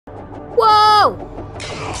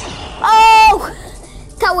Oh!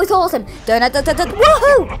 That was awesome.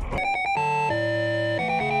 Woohoo!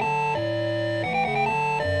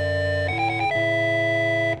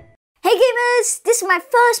 Hey gamers, this is my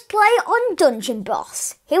first play on Dungeon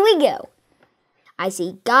Boss. Here we go. I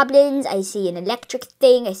see goblins, I see an electric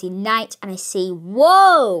thing, I see knights, and I see,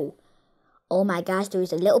 whoa! Oh my gosh, there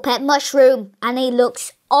is a little pet mushroom, and he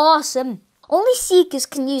looks awesome. Only seekers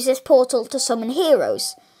can use this portal to summon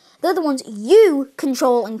heroes. They're the ones you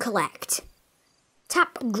control and collect.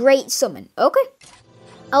 Tap Great Summon, okay?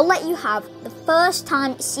 I'll let you have the first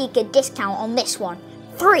time seeker discount on this one.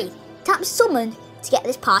 3. Tap Summon to get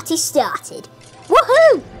this party started.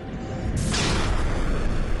 Woohoo!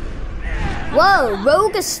 Whoa,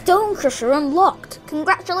 ROGAR STONECRUSHER unlocked.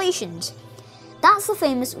 Congratulations. That's the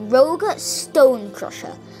famous ROGAR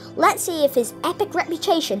STONECRUSHER. Let's see if his epic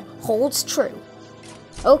reputation holds true.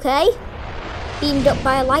 Okay. Beamed up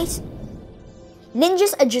by a light.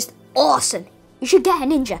 Ninjas are just awesome. You should get a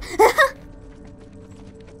ninja.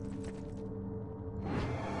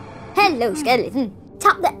 Hello, skeleton.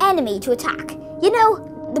 Tap the enemy to attack. You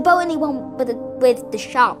know, the bony one with the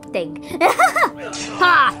sharp thing.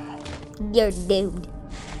 Ha! You're doomed.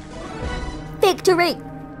 Victory!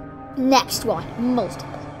 Next one,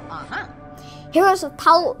 multiple. Heroes have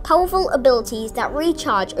powerful abilities that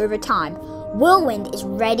recharge over time. Whirlwind is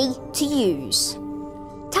ready to use.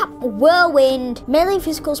 Tap Whirlwind, melee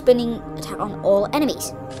physical spinning attack on all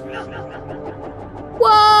enemies.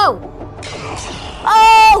 Whoa!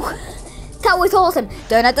 Oh! That was awesome!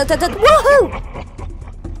 Woohoo!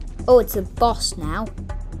 Oh, it's a boss now.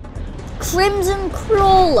 Crimson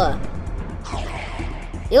Crawler.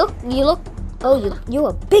 You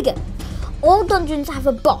are bigger. All dungeons have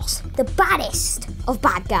a boss, the baddest of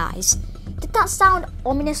bad guys. Did that sound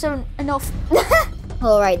ominous enough?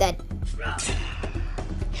 Alright then.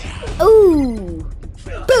 Ooh!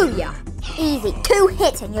 Booyah! Easy, 2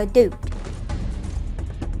 hits and you're doomed.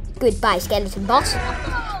 Goodbye, skeleton boss.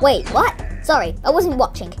 Wait, what? Sorry, I wasn't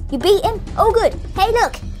watching. You beat him? Oh good. Hey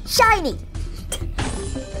look! Shiny!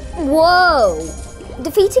 Whoa!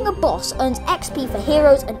 Defeating a boss earns XP for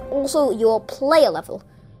heroes and also your player level.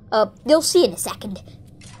 You'll see in a second.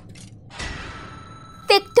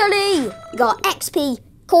 Victory! You got XP,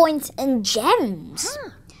 coins and gems.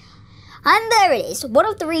 And there it is, one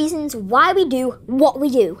of the reasons why we do what we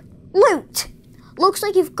do. Loot! Looks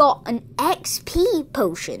like you've got an XP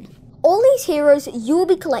potion. All these heroes you'll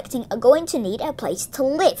be collecting are going to need a place to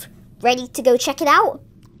live. Ready to go check it out?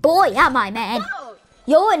 Boy, am I, man!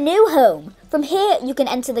 Your new home. From here, you can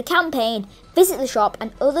enter the campaign, visit the shop,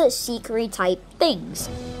 and other seekery type things.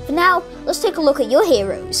 For now, let's take a look at your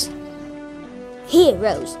heroes.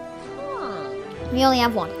 Heroes. We only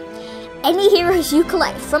have one. Any heroes you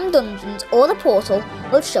collect from dungeons or the portal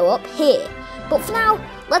will show up here. But for now,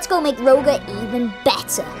 let's go make ROGAR even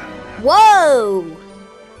better. Whoa!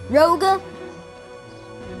 ROGAR?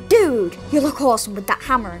 Dude, you look awesome with that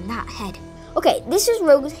hammer and that head. Okay, this is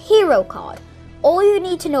ROGAR's hero card. All you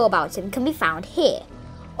need to know about him can be found here.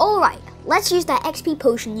 Alright, let's use that XP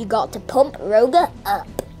potion you got to pump ROGAR up.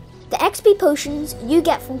 The XP potions you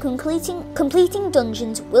get from completing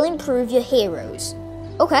dungeons will improve your heroes.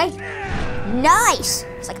 Okay. Nice!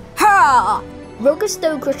 It's like, ha! ROGAR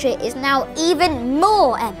STONECRUSHER is now even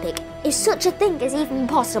more epic, if such a thing is even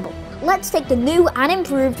possible. Let's take the new and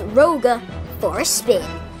improved ROGAR for a spin.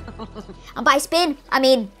 And by spin, I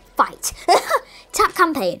mean fight. Tap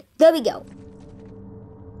campaign. There we go.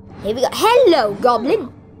 Here we go. Hello,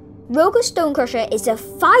 goblin. ROGAR STONECRUSHER is a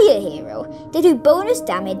fire hero. They do bonus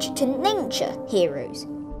damage to nature heroes.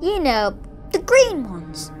 You know, the green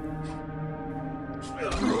ones.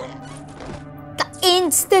 The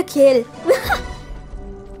insta-kill.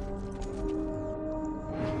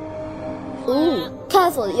 Ooh,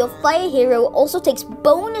 careful. Your fire hero also takes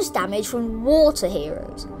bonus damage from water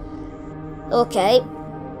heroes. Okay.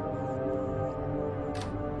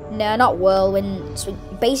 No, not whirlwind. Sweet.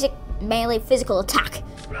 Basic melee physical attack.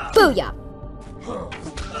 Booyah!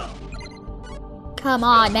 Come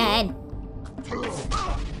on, man.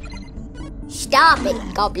 Stop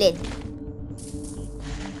it, goblin.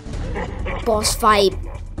 Boss fight.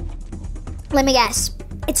 Let me guess.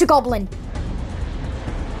 It's a goblin.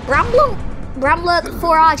 Brambler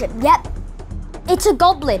for Argent. Yep. It's a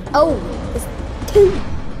goblin. Oh, it's 2.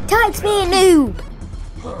 Takes me a noob.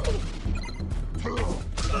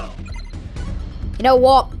 You know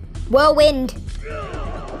what? Whirlwind.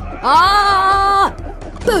 Ah!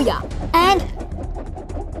 Booyah! And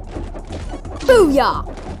booyah!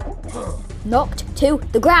 Knocked to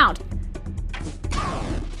the ground.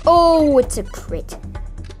 Oh, it's a crit.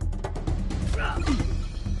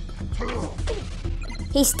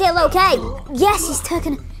 He's still okay. Yes, he's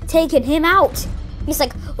taken him out. He's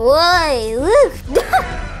like, whoa, look.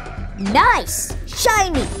 Nice,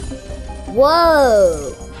 shiny.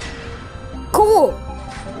 Whoa, cool.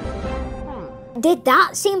 Did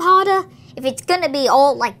that seem harder? If it's gonna be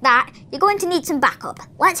all like that, you're going to need some backup.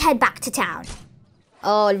 Let's head back to town.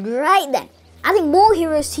 Alright then. Adding more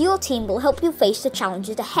heroes to your team will help you face the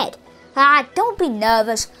challenges ahead. Don't be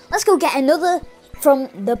nervous. Let's go get another from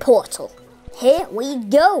the portal. Here we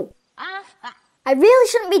go. I really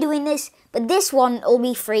shouldn't be doing this, but this one will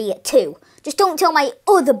be free too. Just don't tell my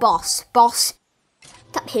other boss.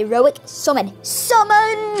 Tap heroic summon.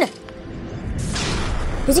 Summon!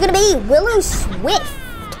 Who's it gonna be? Willow Swift.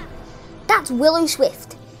 That's Willow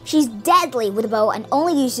Swift. She's deadly with a bow and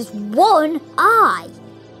only uses one eye.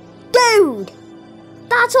 Dude!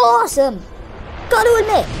 That's awesome! Gotta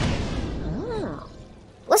admit.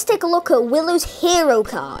 Let's take a look at Willow's hero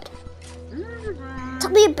card.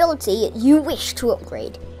 Tap the ability you wish to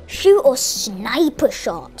upgrade. Shoot or sniper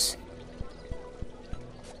shots.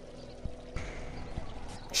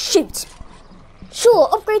 Shoot. Sure,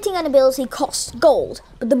 upgrading an ability costs gold,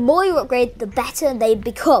 but the more you upgrade, the better they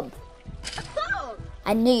become.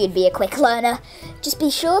 I knew you'd be a quick learner. Just be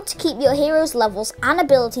sure to keep your heroes' levels and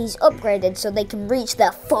abilities upgraded so they can reach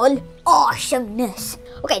their full awesomeness.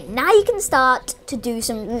 Okay, now you can start to do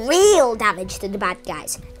some real damage to the bad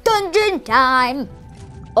guys. Dungeon time!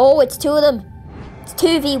 Oh, it's two of them. It's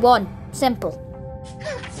 2v1. Simple.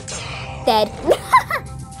 Dead.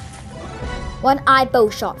 One eye bow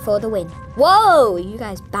shot for the win. Whoa, you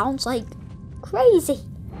guys bounce like crazy.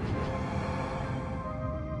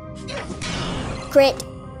 Crit.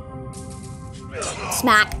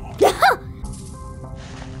 Smack.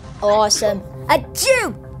 Awesome.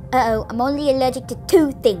 Achoo! Uh-oh, I'm only allergic to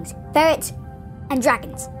two things. Ferrets and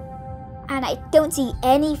dragons. And I don't see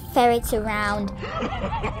any ferrets around.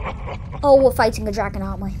 Oh, we're fighting a dragon,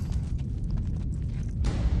 aren't we?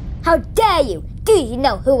 How dare you! Do you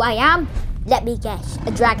know who I am? Let me guess.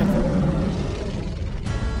 A dragon.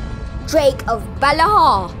 Drake of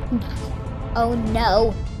Balar. Oh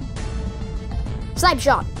no. Snipe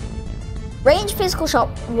shot. Range physical shot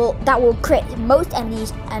that will crit most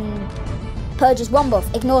enemies and purges one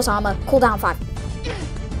buff, ignores armor, cooldown 5.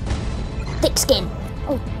 Thick skin.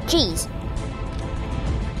 Oh jeez.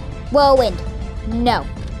 Whirlwind. No.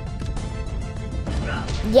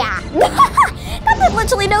 Yeah. That did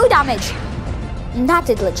literally no damage. That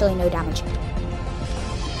did literally no damage.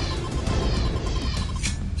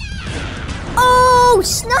 Oh,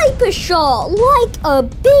 sniper shot like a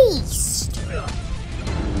beast.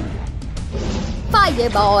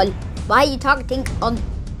 Fireball. Why are you targeting on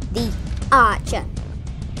the archer?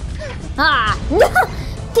 Ah.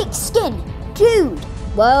 Thick skin. Dude.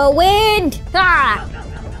 Whirlwind. Ah.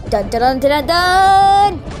 Dun dun dun dun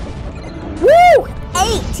dun. Woo!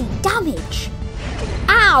 80 damage.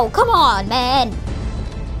 Ow, come on, man.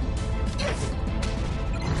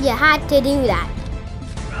 You had to do that.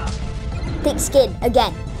 Thick skin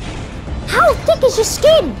again. How thick is your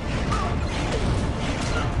skin?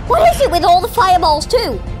 What is it with all the fireballs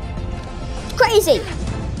too? It's crazy.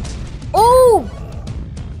 Oh!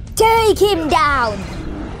 Take him down.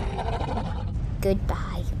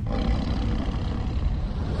 Goodbye.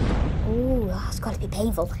 Ooh, that's got to be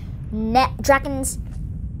painful. Dragons,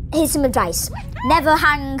 here's some advice. Never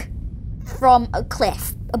hang from a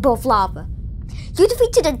cliff above lava. You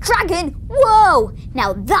defeated a dragon? Whoa!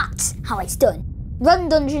 Now that's how it's done. Run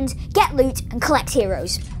dungeons, get loot, and collect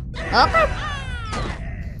heroes. Okay.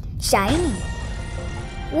 Shiny.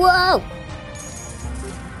 Whoa!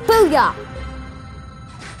 Booyah!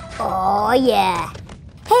 Oh yeah.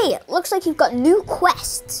 Hey, it looks like you've got new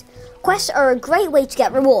quests. Quests are a great way to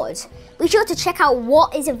get rewards. Be sure to check out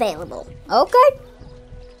what is available. Okay?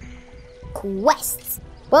 Quests.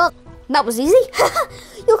 Well, that was easy.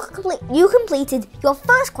 You completed your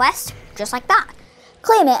first quest just like that.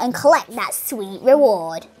 Claim it and collect that sweet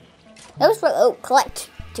reward. Collect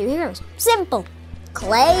 2 heroes. Simple.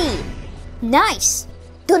 Claim. Nice.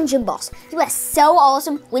 Dungeon boss, you are so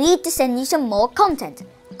awesome. We need to send you some more content.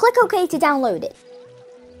 Click OK to download it.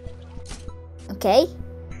 Okay.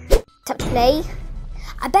 Tap play.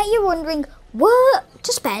 I bet you're wondering where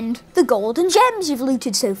to spend the gold and gems you've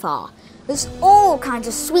looted so far. There's all kinds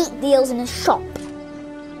of sweet deals in a shop.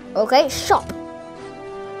 Okay, shop.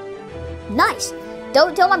 Nice.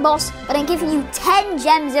 Don't tell my boss, but I'm giving you 10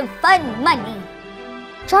 gems of fun money.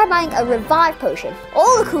 Try buying a revive potion.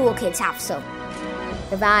 All the cool kids have some.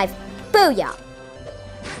 Revive. Booyah.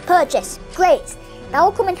 Purchase. Great. That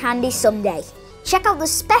will come in handy someday. Check out the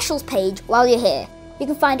specials page while you're here. You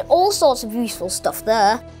can find all sorts of useful stuff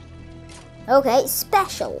there. Okay,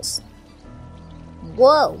 specials.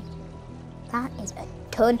 Whoa. That is a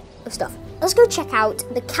ton of stuff. Let's go check out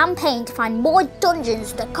the campaign to find more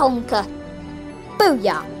dungeons to conquer.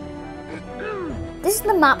 Booyah! This is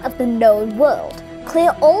the map of the known world.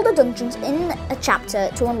 Clear all the dungeons in a chapter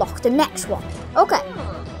to unlock the next one. Okay.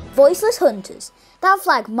 Voiceless Hunters. That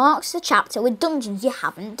flag marks the chapter with dungeons you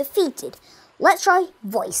haven't defeated. Let's try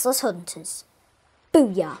Voiceless Hunters.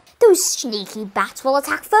 Booyah! Those sneaky bats will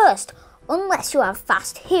attack first, unless you have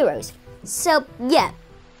fast heroes. So, yeah,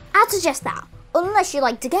 I'd suggest that, unless you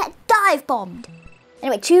like to get dive bombed.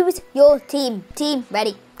 Anyway, choose your team. Team,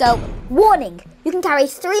 ready, go. Warning, you can carry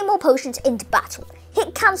 3 more potions into battle.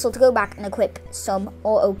 Hit cancel to go back and equip some,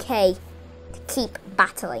 or OK to keep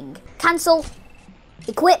battling. Cancel,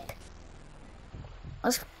 equip,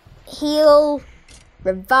 let's heal,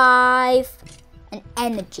 revive, and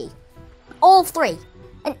energy. All 3.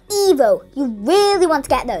 And Evo, you really want to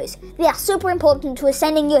get those. They are super important to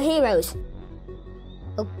ascending your heroes.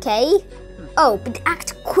 Okay. Oh, but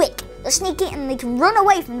act quick. They're sneaky and they can run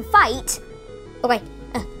away from the fight. Okay.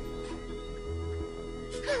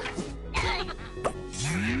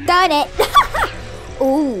 Darn it.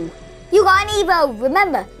 Ooh. You got an Evo.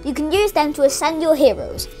 Remember, you can use them to ascend your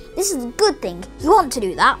heroes. This is a good thing. You want to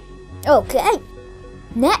do that. Okay.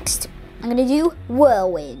 Next, I'm going to do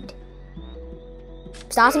Whirlwind.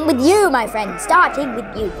 Starting with you, my friend. Starting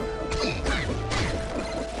with you.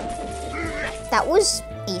 That was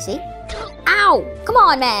easy. Ow! Come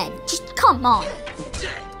on, man. Just come on.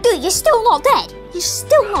 Dude, you're still not dead. You're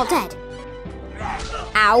still not dead.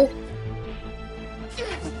 Ow.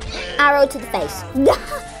 Arrow to the face.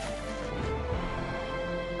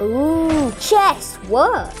 Ooh, chest.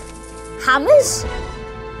 What? Hammers?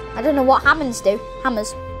 I don't know what hammers do.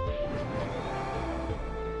 Hammers.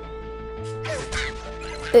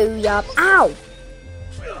 Booyah. Ow!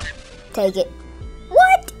 Take it.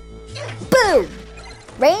 What? Boom!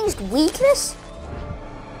 Ranged weakness?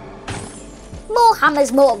 More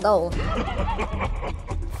hammers, more gold.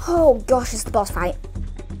 Oh gosh, it's the boss fight.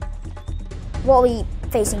 What are we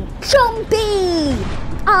facing? Jumpy!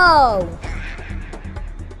 Oh!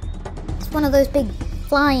 It's one of those big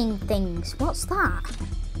flying things. What's that?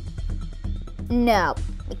 No,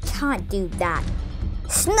 we can't do that.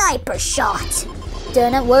 Sniper shot!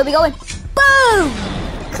 Don't know, where are we going? Boom!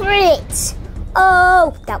 Crit!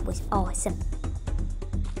 Oh, that was awesome.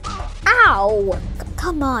 Ow!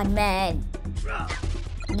 Come on, man.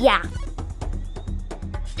 Yeah.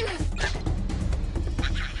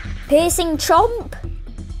 Piercing chomp.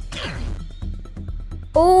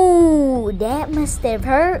 Oh, that must have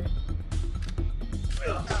hurt.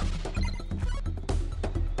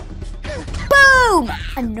 Boom!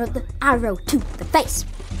 Another arrow to the face.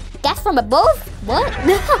 Death from above? What?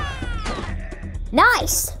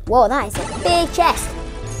 Nice! Whoa, that is a big chest.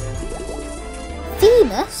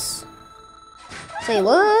 Famous? Say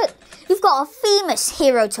what? You've got a famous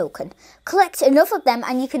hero token. Collect enough of them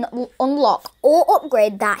and you can unlock or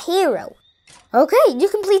upgrade that hero. Okay, you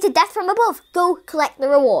completed Death from Above. Go collect the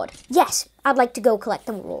reward. Yes, I'd like to go collect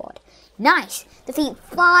the reward. Nice. Defeat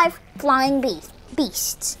 5 flying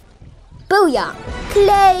beasts. Booyah.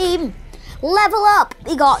 Claim. Level up.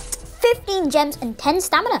 We got 15 gems and 10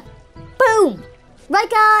 stamina. Boom. Right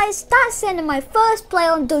guys, that's the end of my first play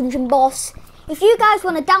on Dungeon Boss. If you guys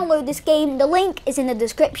want to download this game, the link is in the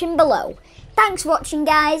description below. Thanks for watching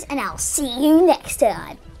guys, and I'll see you next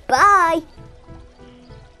time. Bye!